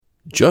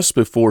Just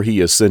before he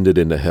ascended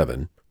into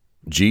heaven,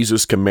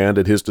 Jesus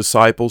commanded his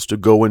disciples to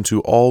go into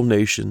all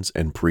nations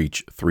and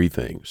preach three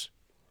things: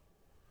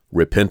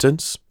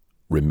 repentance,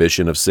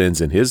 remission of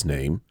sins in his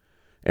name,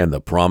 and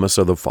the promise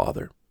of the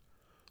Father.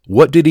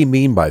 What did he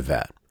mean by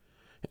that?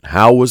 And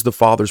how was the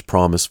Father's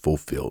promise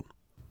fulfilled?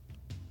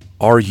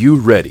 Are you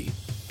ready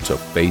to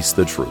face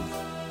the truth?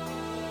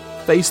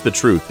 Face the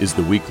Truth is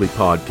the weekly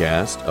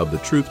podcast of the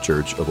Truth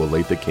Church of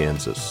Olathe,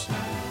 Kansas.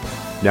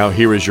 Now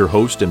here is your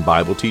host and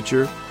Bible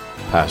teacher,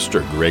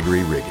 Pastor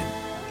Gregory Riggin.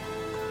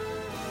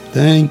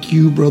 Thank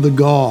you, Brother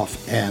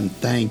Goff, and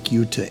thank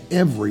you to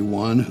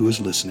everyone who is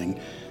listening.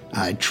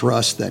 I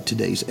trust that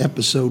today's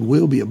episode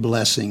will be a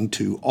blessing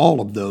to all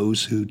of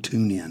those who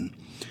tune in.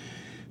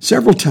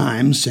 Several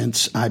times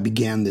since I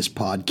began this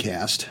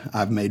podcast,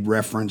 I've made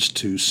reference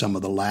to some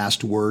of the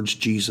last words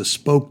Jesus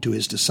spoke to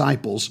his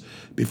disciples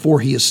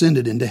before he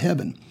ascended into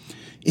heaven.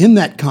 In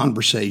that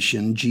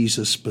conversation,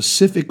 Jesus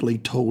specifically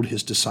told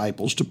his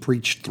disciples to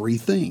preach three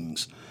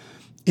things.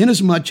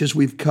 Inasmuch as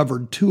we've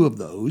covered two of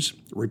those,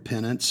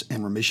 repentance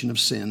and remission of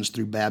sins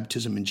through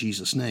baptism in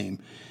Jesus' name,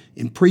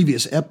 in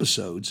previous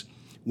episodes,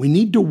 we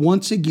need to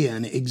once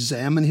again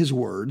examine his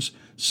words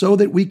so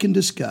that we can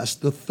discuss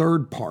the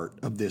third part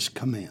of this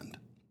command.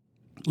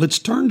 Let's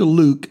turn to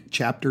Luke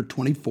chapter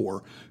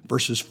 24,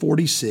 verses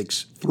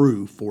 46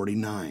 through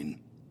 49.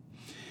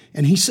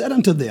 And he said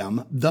unto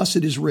them, Thus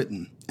it is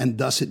written, and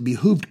thus it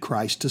behooved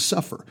Christ to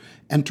suffer,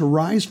 and to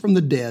rise from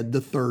the dead the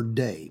third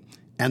day,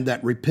 and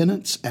that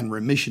repentance and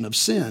remission of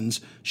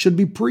sins should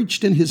be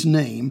preached in his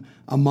name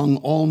among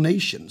all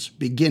nations,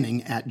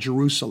 beginning at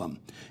Jerusalem.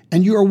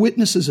 And you are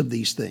witnesses of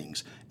these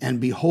things. And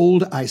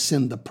behold, I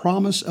send the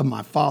promise of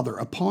my Father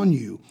upon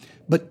you.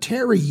 But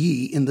tarry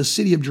ye in the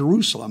city of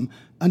Jerusalem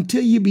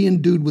until ye be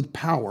endued with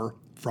power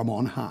from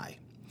on high.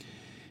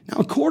 Now,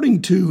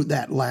 according to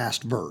that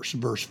last verse,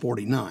 verse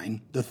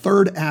 49, the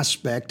third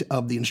aspect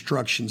of the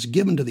instructions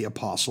given to the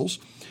apostles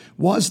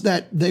was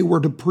that they were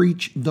to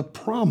preach the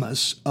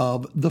promise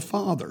of the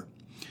Father.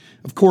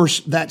 Of course,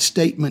 that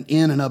statement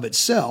in and of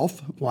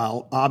itself,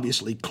 while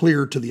obviously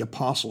clear to the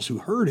apostles who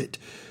heard it,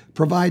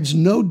 provides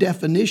no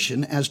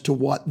definition as to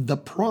what the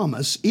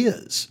promise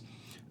is.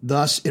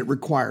 Thus, it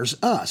requires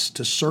us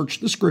to search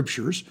the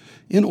Scriptures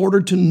in order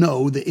to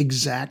know the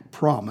exact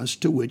promise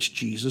to which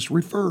Jesus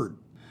referred.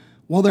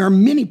 While there are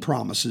many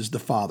promises the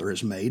Father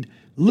has made,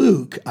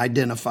 Luke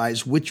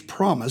identifies which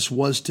promise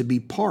was to be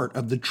part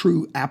of the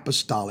true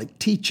apostolic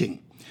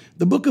teaching.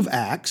 The book of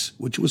Acts,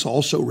 which was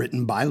also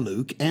written by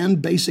Luke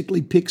and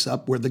basically picks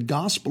up where the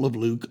Gospel of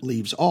Luke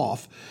leaves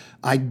off,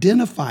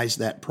 identifies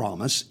that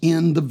promise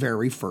in the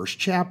very first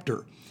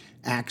chapter,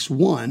 Acts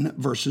 1,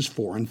 verses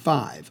 4 and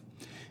 5.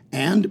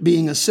 And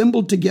being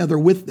assembled together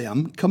with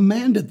them,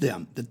 commanded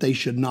them that they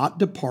should not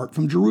depart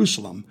from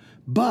Jerusalem,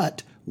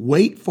 but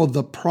wait for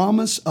the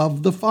promise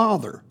of the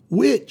Father,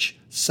 which,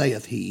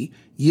 saith he,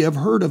 ye have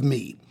heard of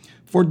me.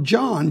 For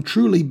John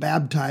truly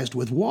baptized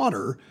with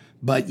water,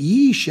 but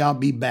ye shall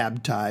be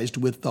baptized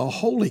with the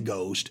Holy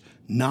Ghost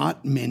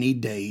not many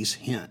days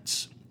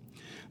hence.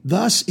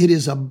 Thus it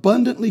is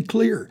abundantly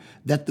clear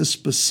that the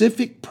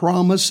specific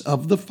promise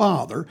of the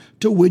Father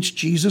to which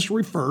Jesus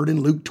referred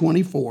in Luke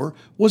 24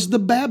 was the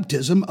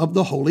baptism of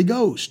the Holy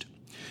Ghost.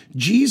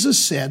 Jesus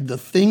said the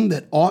thing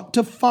that ought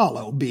to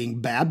follow being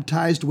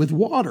baptized with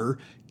water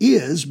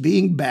is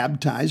being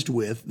baptized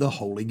with the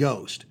Holy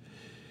Ghost.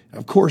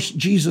 Of course,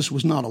 Jesus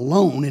was not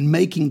alone in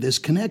making this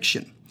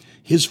connection.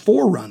 His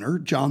forerunner,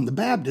 John the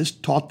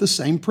Baptist, taught the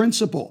same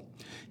principle.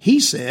 He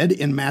said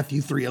in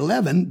Matthew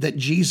 3:11 that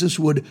Jesus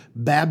would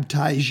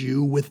baptize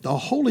you with the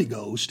Holy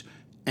Ghost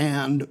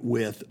and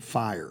with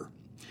fire.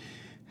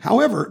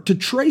 However, to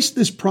trace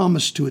this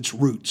promise to its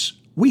roots,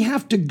 we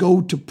have to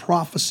go to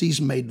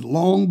prophecies made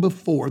long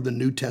before the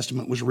New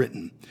Testament was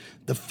written.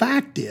 The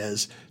fact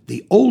is,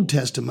 the Old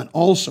Testament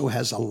also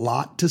has a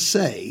lot to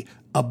say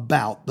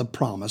about the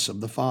promise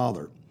of the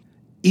Father.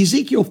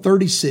 Ezekiel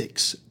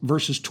 36,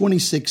 verses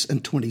 26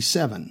 and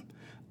 27,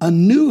 A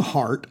new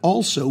heart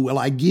also will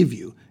I give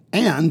you,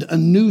 and a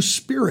new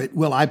spirit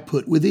will I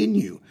put within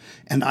you.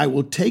 And I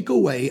will take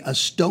away a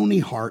stony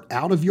heart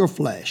out of your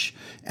flesh,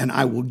 and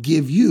I will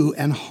give you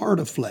an heart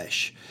of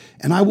flesh.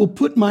 And I will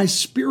put my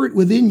spirit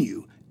within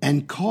you,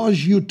 and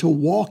cause you to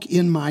walk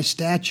in my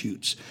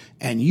statutes,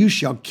 and you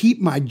shall keep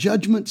my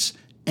judgments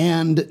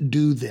and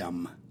do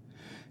them.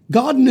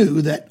 God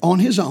knew that on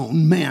his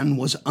own, man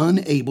was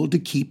unable to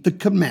keep the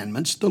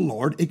commandments the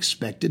Lord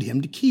expected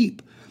him to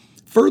keep.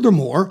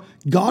 Furthermore,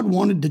 God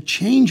wanted to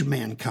change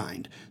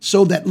mankind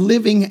so that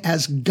living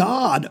as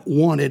God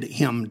wanted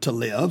him to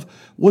live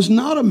was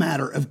not a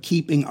matter of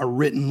keeping a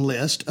written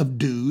list of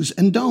do's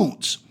and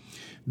don'ts.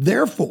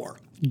 Therefore,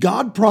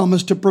 God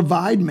promised to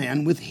provide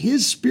man with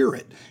his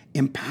Spirit,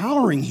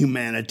 empowering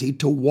humanity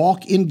to walk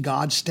in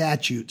God's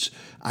statutes,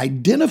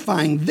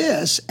 identifying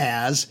this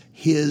as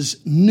his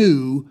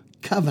new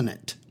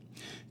covenant.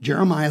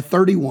 Jeremiah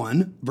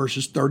 31,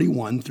 verses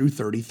 31 through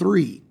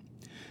 33.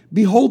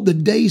 Behold, the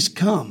days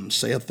come,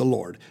 saith the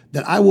Lord,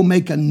 that I will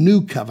make a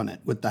new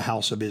covenant with the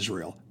house of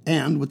Israel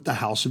and with the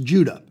house of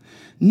Judah,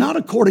 not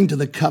according to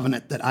the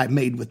covenant that I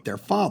made with their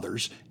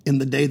fathers in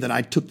the day that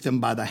I took them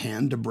by the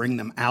hand to bring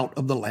them out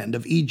of the land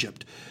of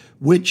Egypt,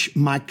 which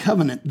my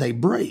covenant they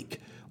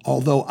break,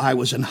 although I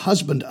was an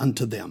husband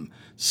unto them,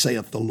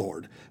 saith the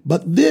Lord.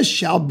 But this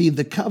shall be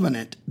the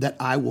covenant that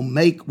I will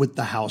make with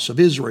the house of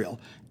Israel.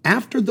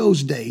 After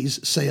those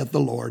days, saith the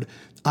Lord,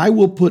 I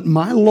will put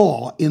my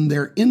law in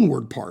their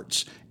inward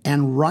parts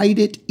and write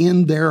it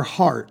in their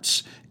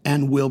hearts,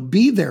 and will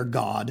be their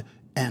God,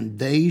 and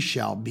they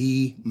shall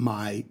be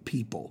my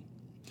people.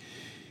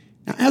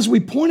 Now, as we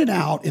pointed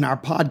out in our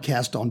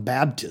podcast on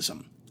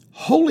baptism,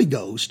 Holy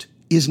Ghost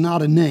is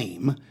not a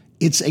name,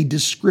 it's a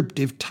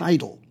descriptive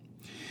title.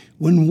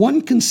 When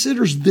one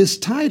considers this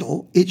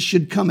title, it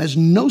should come as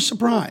no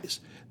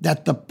surprise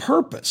that the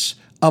purpose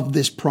of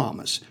this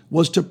promise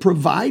was to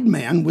provide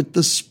man with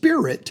the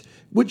Spirit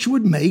which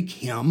would make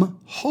him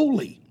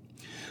holy.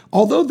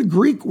 Although the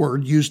Greek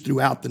word used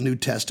throughout the New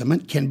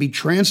Testament can be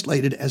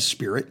translated as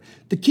spirit,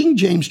 the King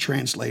James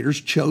translators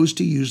chose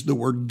to use the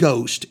word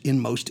ghost in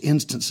most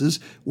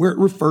instances where it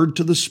referred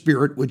to the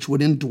spirit which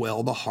would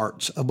indwell the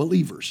hearts of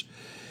believers.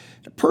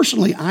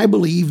 Personally, I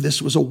believe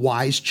this was a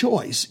wise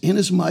choice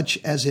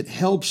inasmuch as it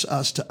helps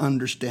us to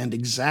understand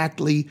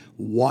exactly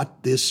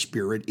what this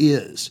spirit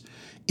is.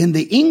 In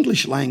the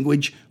English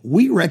language,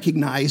 we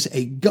recognize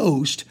a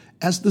ghost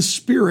as the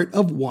spirit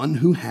of one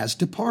who has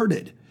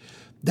departed.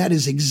 That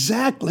is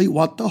exactly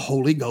what the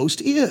Holy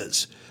Ghost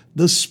is,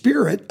 the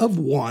spirit of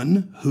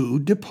one who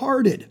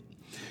departed.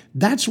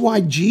 That's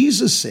why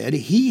Jesus said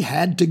he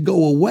had to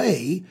go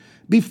away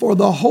before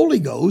the Holy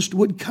Ghost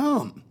would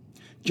come.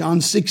 John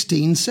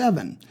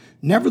 16:7.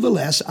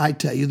 Nevertheless, I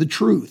tell you the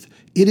truth.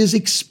 It is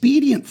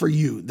expedient for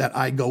you that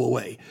I go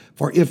away.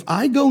 For if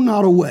I go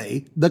not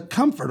away, the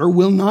Comforter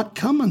will not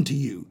come unto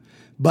you.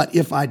 But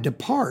if I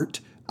depart,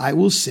 I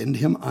will send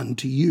him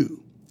unto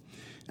you.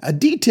 A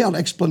detailed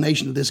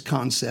explanation of this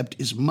concept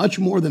is much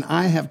more than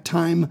I have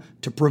time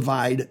to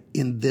provide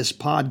in this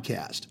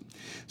podcast.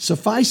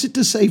 Suffice it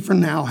to say for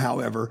now,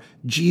 however,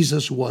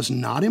 Jesus was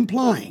not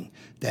implying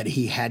that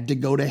he had to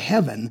go to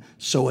heaven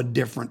so a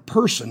different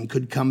person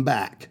could come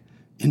back.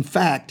 In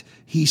fact,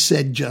 he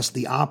said just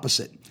the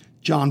opposite.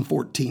 John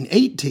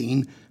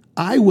 14:18,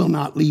 I will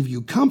not leave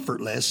you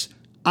comfortless,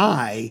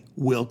 I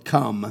will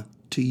come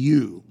to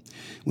you.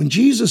 When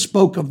Jesus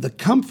spoke of the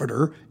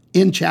Comforter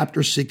in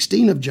chapter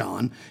 16 of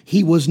John,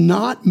 he was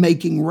not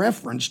making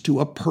reference to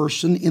a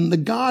person in the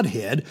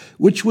Godhead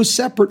which was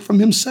separate from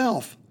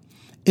himself.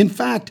 In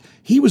fact,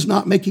 he was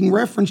not making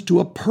reference to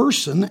a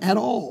person at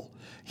all.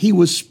 He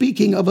was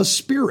speaking of a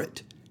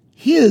spirit,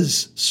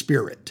 his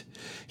spirit.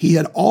 He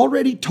had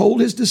already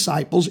told his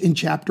disciples in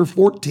chapter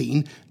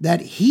 14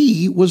 that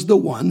he was the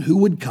one who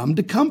would come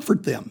to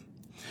comfort them.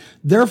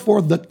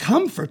 Therefore, the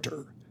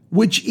Comforter,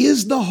 which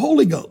is the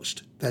Holy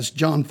Ghost, that's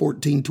John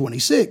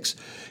 14:26,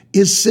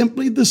 is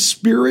simply the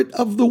spirit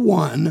of the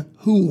one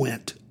who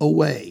went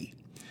away.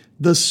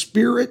 The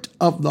spirit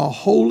of the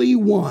Holy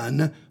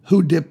One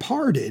who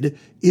departed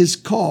is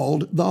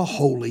called the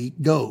Holy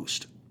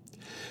Ghost.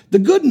 The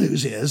good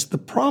news is the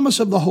promise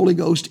of the Holy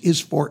Ghost is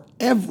for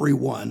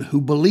everyone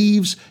who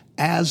believes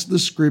as the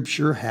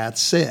Scripture hath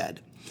said.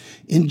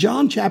 In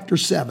John chapter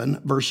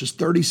 7, verses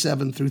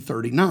 37 through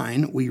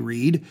 39, we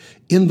read,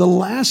 In the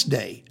last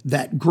day,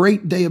 that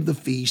great day of the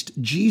feast,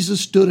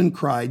 Jesus stood and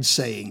cried,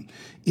 saying,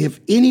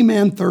 If any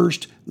man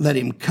thirst, let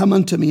him come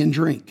unto me and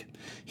drink.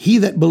 He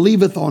that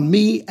believeth on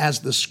me, as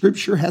the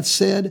Scripture hath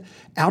said,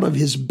 out of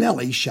his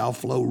belly shall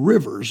flow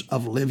rivers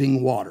of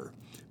living water.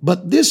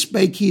 But this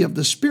spake he of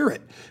the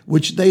Spirit,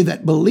 which they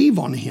that believe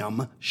on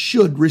him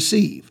should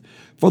receive.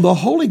 For the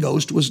Holy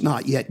Ghost was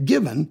not yet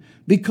given,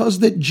 because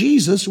that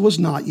Jesus was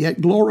not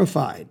yet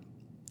glorified.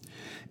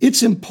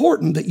 It's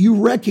important that you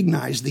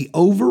recognize the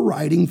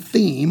overriding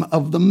theme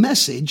of the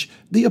message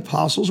the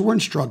apostles were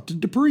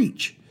instructed to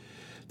preach.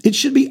 It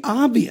should be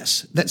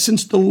obvious that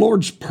since the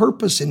Lord's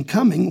purpose in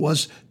coming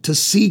was to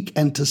seek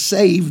and to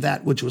save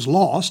that which was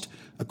lost,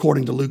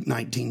 according to Luke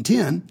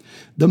 19:10,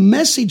 the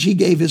message he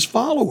gave his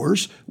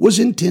followers was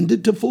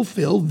intended to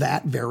fulfill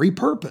that very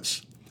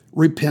purpose.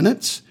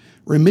 Repentance,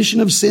 remission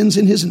of sins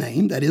in his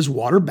name, that is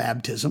water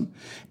baptism,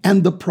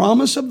 and the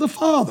promise of the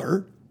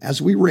Father,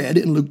 as we read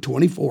in Luke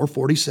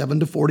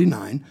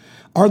 24:47-49,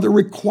 are the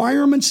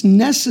requirements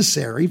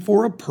necessary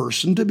for a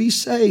person to be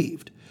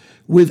saved.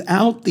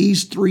 Without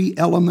these three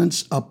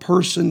elements, a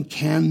person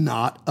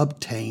cannot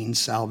obtain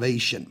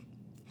salvation.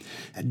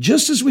 And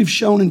just as we've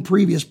shown in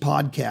previous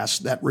podcasts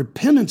that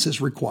repentance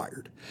is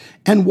required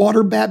and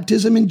water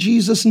baptism in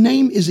Jesus'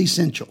 name is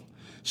essential,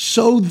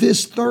 so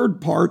this third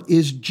part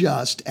is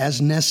just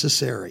as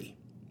necessary.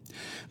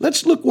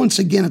 Let's look once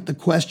again at the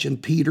question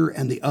Peter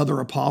and the other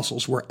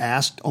apostles were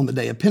asked on the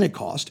day of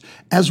Pentecost,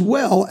 as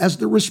well as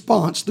the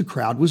response the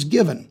crowd was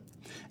given.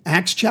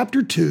 Acts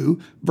chapter 2,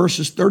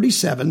 verses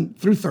 37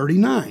 through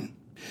 39.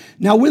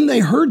 Now when they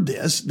heard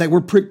this, they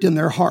were pricked in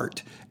their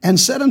heart, and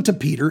said unto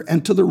Peter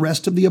and to the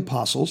rest of the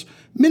apostles,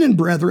 Men and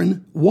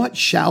brethren, what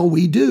shall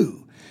we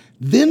do?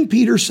 Then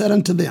Peter said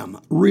unto them,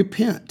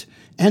 Repent,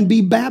 and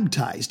be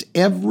baptized,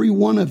 every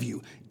one of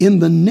you, in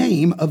the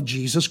name of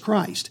Jesus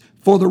Christ,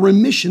 for the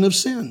remission of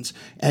sins,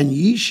 and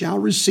ye shall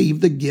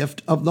receive the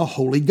gift of the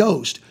Holy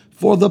Ghost.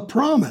 For the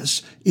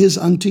promise is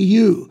unto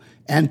you,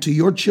 and to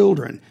your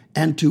children,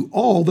 and to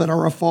all that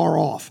are afar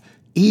off,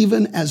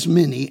 even as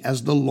many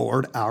as the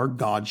Lord our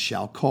God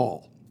shall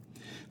call.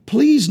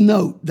 Please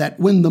note that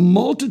when the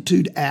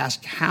multitude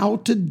asked how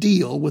to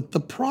deal with the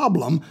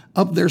problem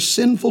of their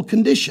sinful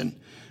condition,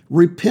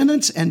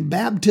 repentance and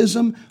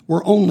baptism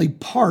were only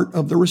part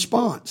of the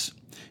response.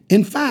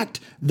 In fact,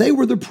 they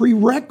were the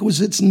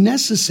prerequisites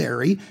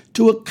necessary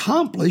to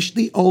accomplish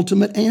the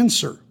ultimate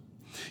answer.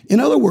 In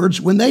other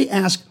words, when they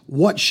asked,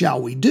 "What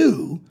shall we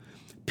do?"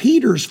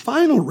 Peter's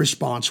final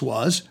response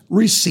was,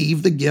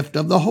 "Receive the gift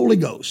of the Holy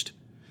Ghost."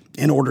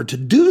 In order to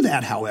do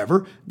that,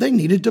 however, they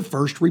needed to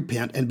first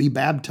repent and be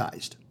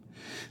baptized.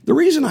 The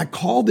reason I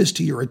call this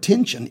to your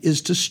attention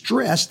is to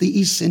stress the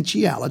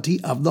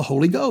essentiality of the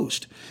Holy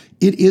Ghost.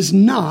 It is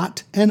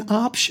not an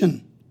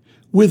option.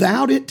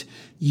 Without it,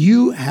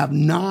 you have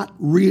not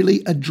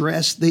really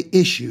addressed the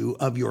issue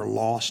of your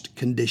lost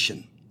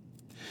condition.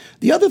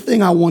 The other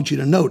thing I want you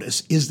to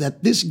notice is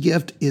that this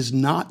gift is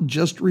not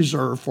just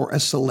reserved for a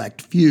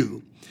select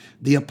few.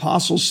 The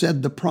apostle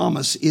said the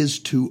promise is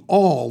to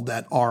all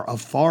that are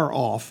afar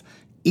off,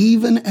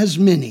 even as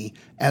many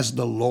as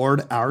the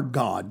Lord our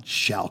God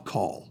shall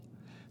call.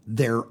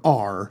 There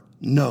are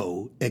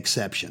no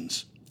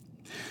exceptions.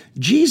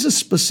 Jesus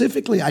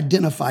specifically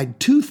identified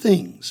two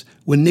things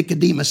when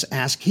Nicodemus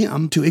asked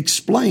him to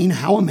explain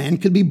how a man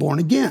could be born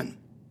again.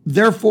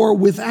 Therefore,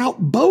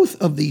 without both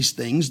of these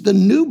things, the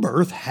new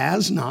birth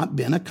has not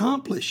been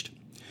accomplished.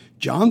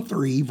 John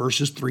 3,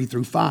 verses 3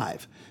 through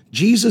 5.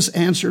 Jesus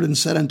answered and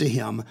said unto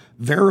him,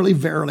 Verily,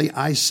 verily,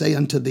 I say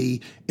unto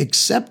thee,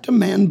 except a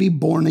man be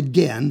born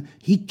again,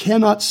 he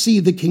cannot see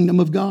the kingdom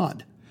of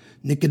God.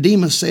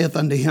 Nicodemus saith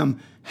unto him,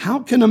 How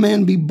can a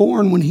man be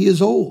born when he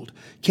is old?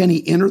 Can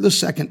he enter the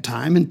second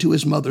time into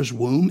his mother's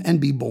womb and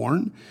be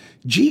born?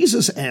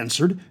 Jesus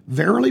answered,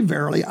 Verily,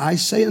 verily, I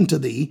say unto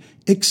thee,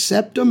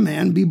 except a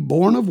man be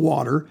born of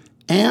water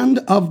and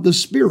of the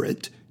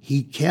Spirit,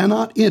 he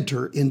cannot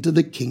enter into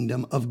the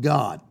kingdom of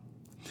God.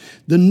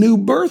 The new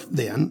birth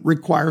then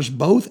requires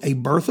both a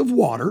birth of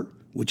water,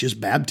 which is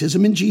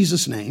baptism in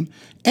Jesus' name,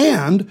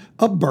 and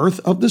a birth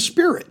of the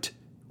Spirit,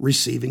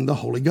 receiving the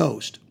Holy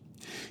Ghost.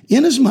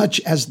 Inasmuch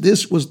as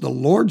this was the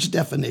Lord's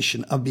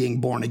definition of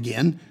being born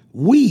again,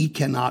 we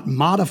cannot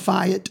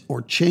modify it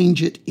or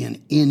change it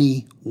in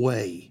any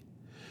way.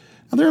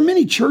 Now, there are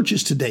many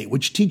churches today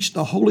which teach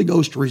the Holy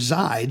Ghost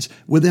resides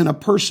within a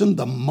person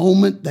the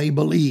moment they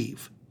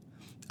believe.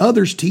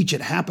 Others teach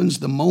it happens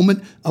the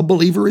moment a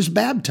believer is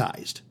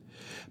baptized.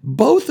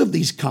 Both of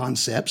these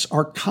concepts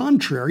are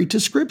contrary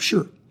to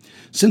Scripture,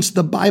 since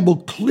the Bible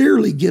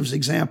clearly gives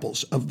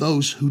examples of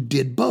those who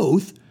did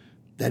both,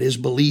 that is,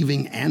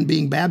 believing and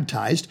being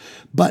baptized,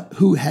 but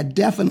who had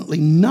definitely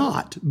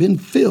not been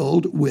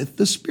filled with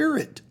the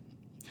Spirit.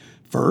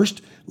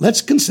 First,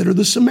 let's consider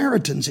the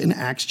Samaritans in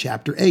Acts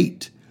chapter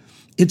 8.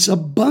 It's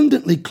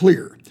abundantly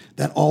clear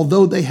that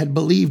although they had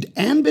believed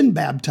and been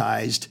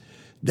baptized,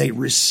 they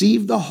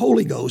received the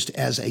Holy Ghost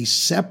as a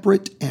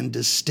separate and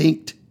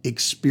distinct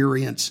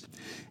experience.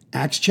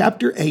 Acts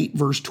chapter 8,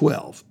 verse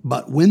 12.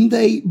 But when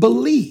they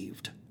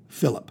believed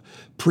Philip,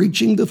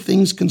 preaching the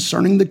things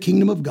concerning the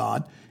kingdom of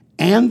God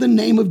and the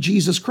name of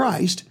Jesus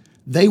Christ,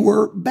 they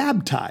were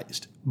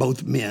baptized,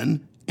 both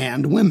men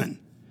and women.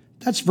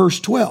 That's verse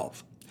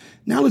 12.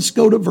 Now let's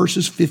go to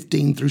verses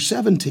 15 through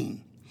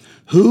 17.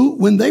 Who,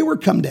 when they were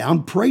come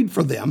down, prayed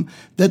for them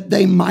that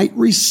they might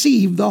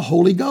receive the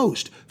Holy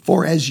Ghost.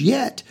 For as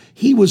yet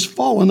he was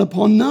fallen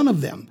upon none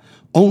of them,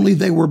 only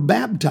they were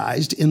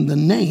baptized in the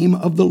name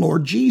of the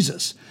Lord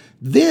Jesus.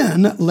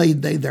 Then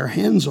laid they their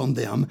hands on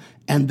them,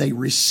 and they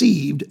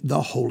received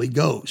the Holy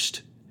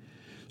Ghost.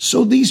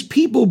 So these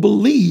people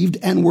believed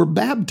and were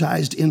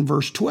baptized in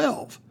verse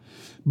 12,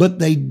 but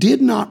they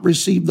did not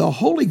receive the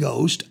Holy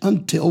Ghost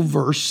until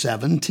verse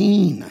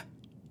 17.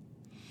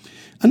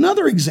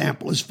 Another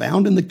example is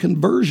found in the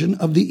conversion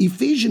of the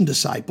Ephesian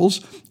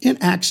disciples in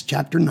Acts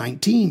chapter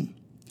 19.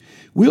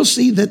 We'll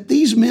see that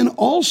these men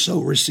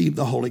also received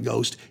the Holy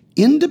Ghost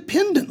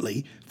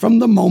independently from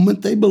the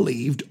moment they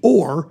believed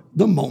or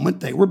the moment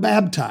they were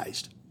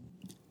baptized.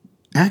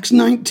 Acts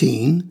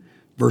 19,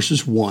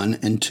 verses 1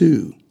 and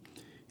 2.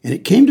 And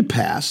it came to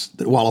pass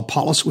that while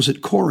Apollos was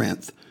at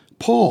Corinth,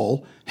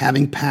 Paul,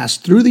 having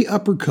passed through the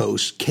upper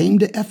coast, came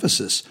to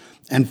Ephesus,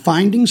 and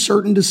finding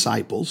certain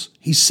disciples,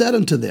 he said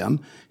unto them,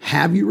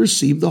 Have you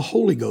received the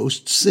Holy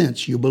Ghost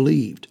since you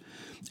believed?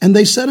 And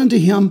they said unto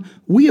him,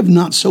 We have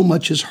not so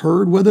much as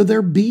heard whether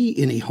there be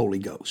any Holy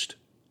Ghost.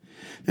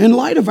 In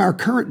light of our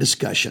current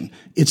discussion,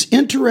 it's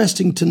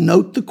interesting to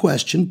note the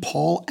question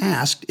Paul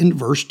asked in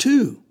verse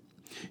 2.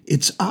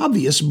 It's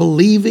obvious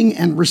believing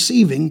and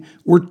receiving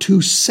were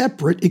two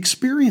separate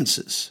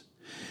experiences.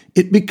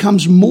 It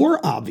becomes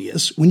more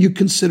obvious when you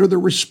consider the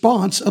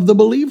response of the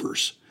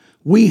believers.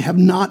 We have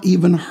not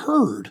even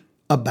heard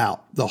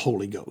about the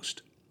Holy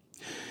Ghost.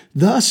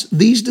 Thus,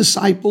 these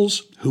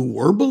disciples, who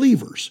were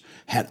believers,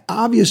 had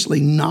obviously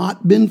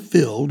not been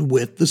filled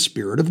with the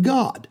Spirit of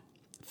God.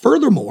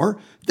 Furthermore,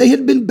 they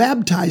had been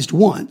baptized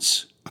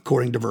once,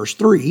 according to verse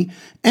 3,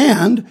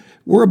 and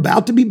were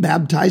about to be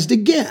baptized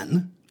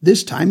again,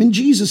 this time in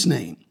Jesus'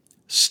 name.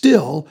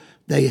 Still,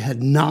 they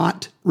had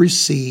not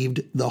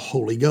received the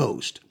Holy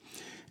Ghost.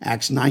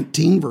 Acts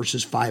 19,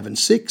 verses 5 and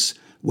 6,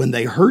 when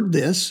they heard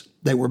this,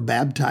 they were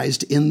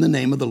baptized in the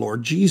name of the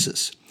Lord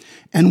Jesus.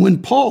 And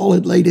when Paul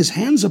had laid his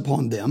hands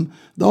upon them,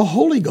 the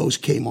Holy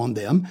Ghost came on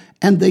them,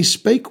 and they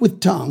spake with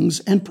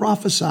tongues and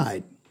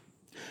prophesied.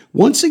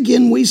 Once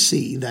again, we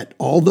see that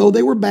although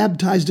they were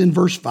baptized in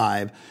verse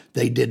 5,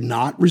 they did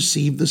not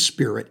receive the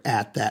Spirit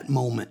at that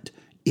moment.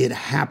 It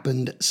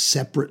happened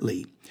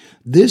separately.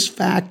 This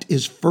fact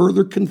is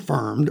further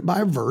confirmed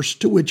by a verse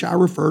to which I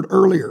referred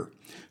earlier.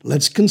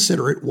 Let's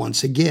consider it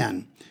once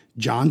again.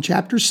 John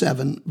chapter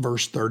 7,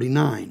 verse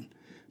 39.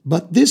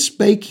 But this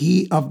spake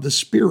he of the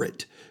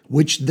Spirit,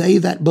 which they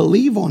that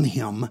believe on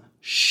him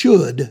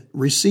should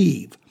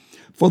receive.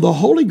 For the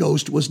Holy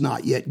Ghost was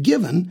not yet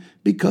given,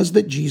 because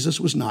that Jesus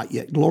was not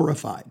yet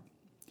glorified.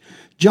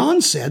 John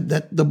said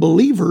that the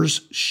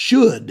believers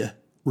should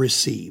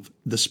receive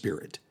the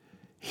Spirit.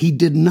 He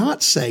did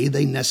not say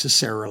they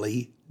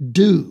necessarily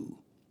do.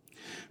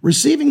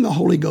 Receiving the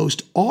Holy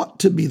Ghost ought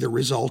to be the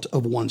result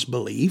of one's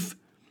belief.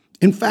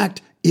 In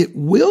fact, it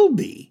will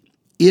be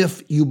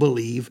if you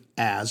believe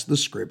as the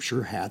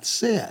Scripture hath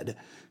said.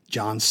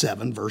 John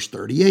 7, verse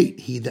 38,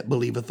 he that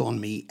believeth on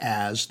me,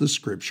 as the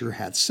Scripture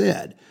hath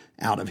said,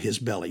 out of his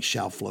belly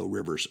shall flow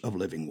rivers of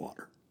living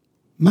water.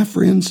 My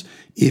friends,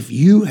 if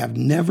you have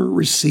never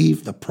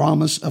received the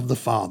promise of the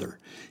Father,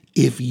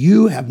 if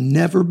you have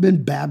never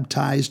been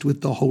baptized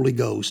with the Holy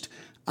Ghost,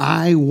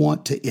 I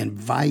want to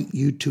invite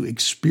you to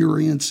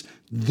experience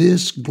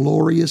this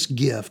glorious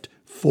gift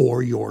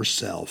for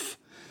yourself.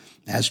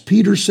 As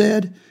Peter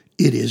said,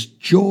 it is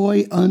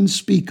joy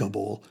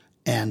unspeakable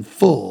and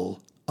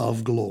full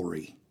of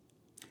glory.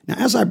 Now,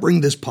 as I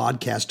bring this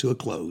podcast to a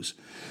close,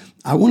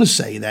 I want to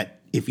say that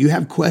if you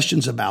have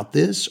questions about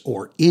this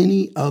or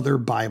any other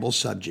Bible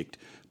subject,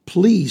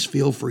 please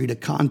feel free to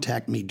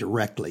contact me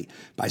directly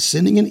by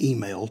sending an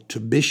email to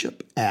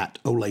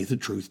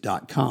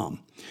bishop@olathetruth.com.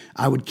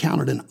 I would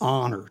count it an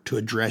honor to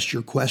address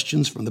your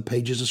questions from the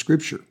pages of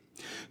Scripture.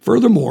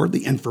 Furthermore,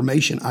 the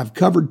information I've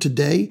covered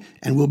today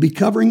and will be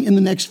covering in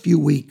the next few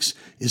weeks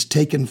is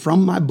taken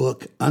from my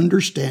book,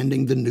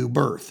 Understanding the New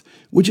Birth,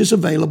 which is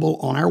available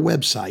on our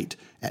website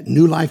at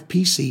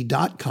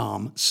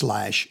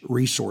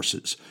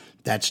newlifepc.com/resources.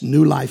 That's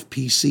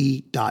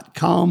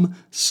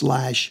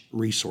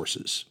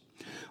newlifepc.com/resources.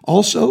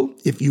 Also,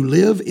 if you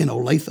live in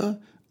Olathe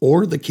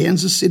or the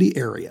Kansas City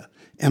area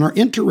and are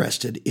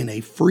interested in a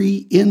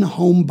free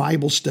in-home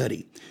Bible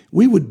study,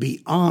 we would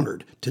be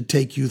honored to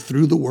take you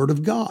through the Word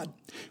of God.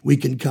 We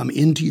can come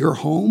into your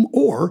home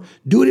or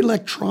do it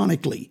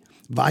electronically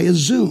via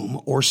Zoom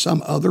or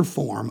some other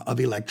form of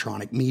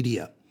electronic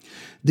media.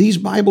 These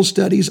Bible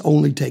studies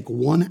only take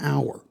 1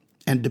 hour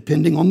and,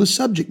 depending on the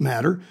subject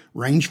matter,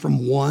 range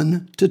from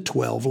 1 to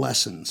 12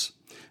 lessons.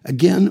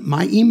 Again,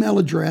 my email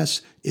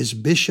address is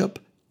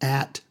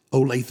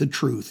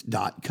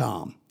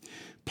bishop@olathetruth.com.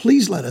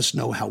 Please let us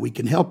know how we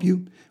can help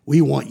you.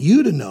 We want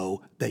you to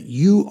know that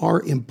you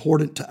are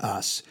important to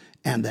us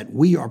and that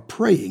we are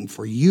praying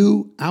for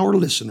you, our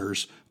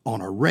listeners,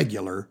 on a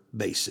regular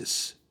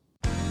basis.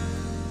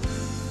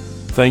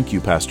 Thank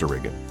you, Pastor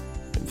Riggin,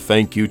 and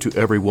thank you to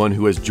everyone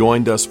who has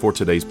joined us for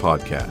today's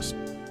podcast.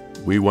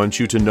 We want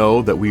you to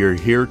know that we are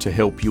here to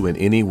help you in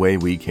any way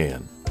we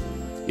can.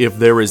 If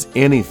there is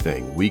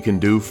anything we can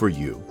do for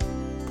you,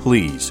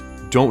 please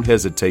don't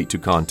hesitate to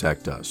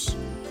contact us.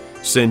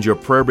 Send your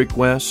prayer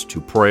requests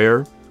to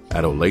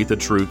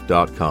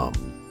prayer@olathetruth.com.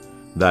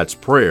 That's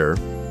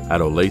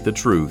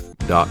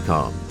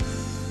prayer@olathetruth.com.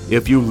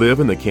 If you live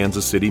in the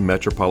Kansas City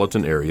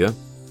metropolitan area,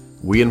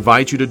 we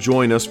invite you to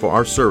join us for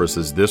our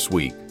services this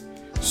week,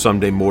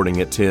 Sunday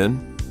morning at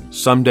 10,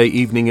 Sunday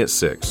evening at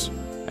 6,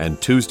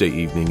 and Tuesday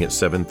evening at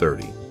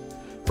 7:30.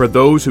 For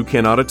those who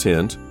cannot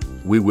attend,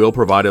 we will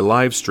provide a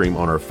live stream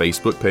on our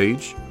Facebook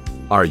page,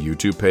 our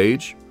YouTube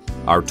page,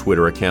 our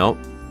Twitter account,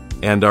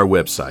 and our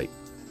website,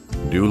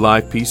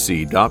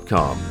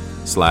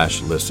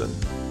 newlifepc.com/listen.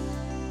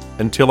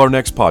 Until our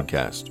next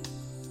podcast,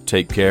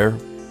 take care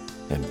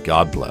and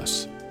God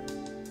bless.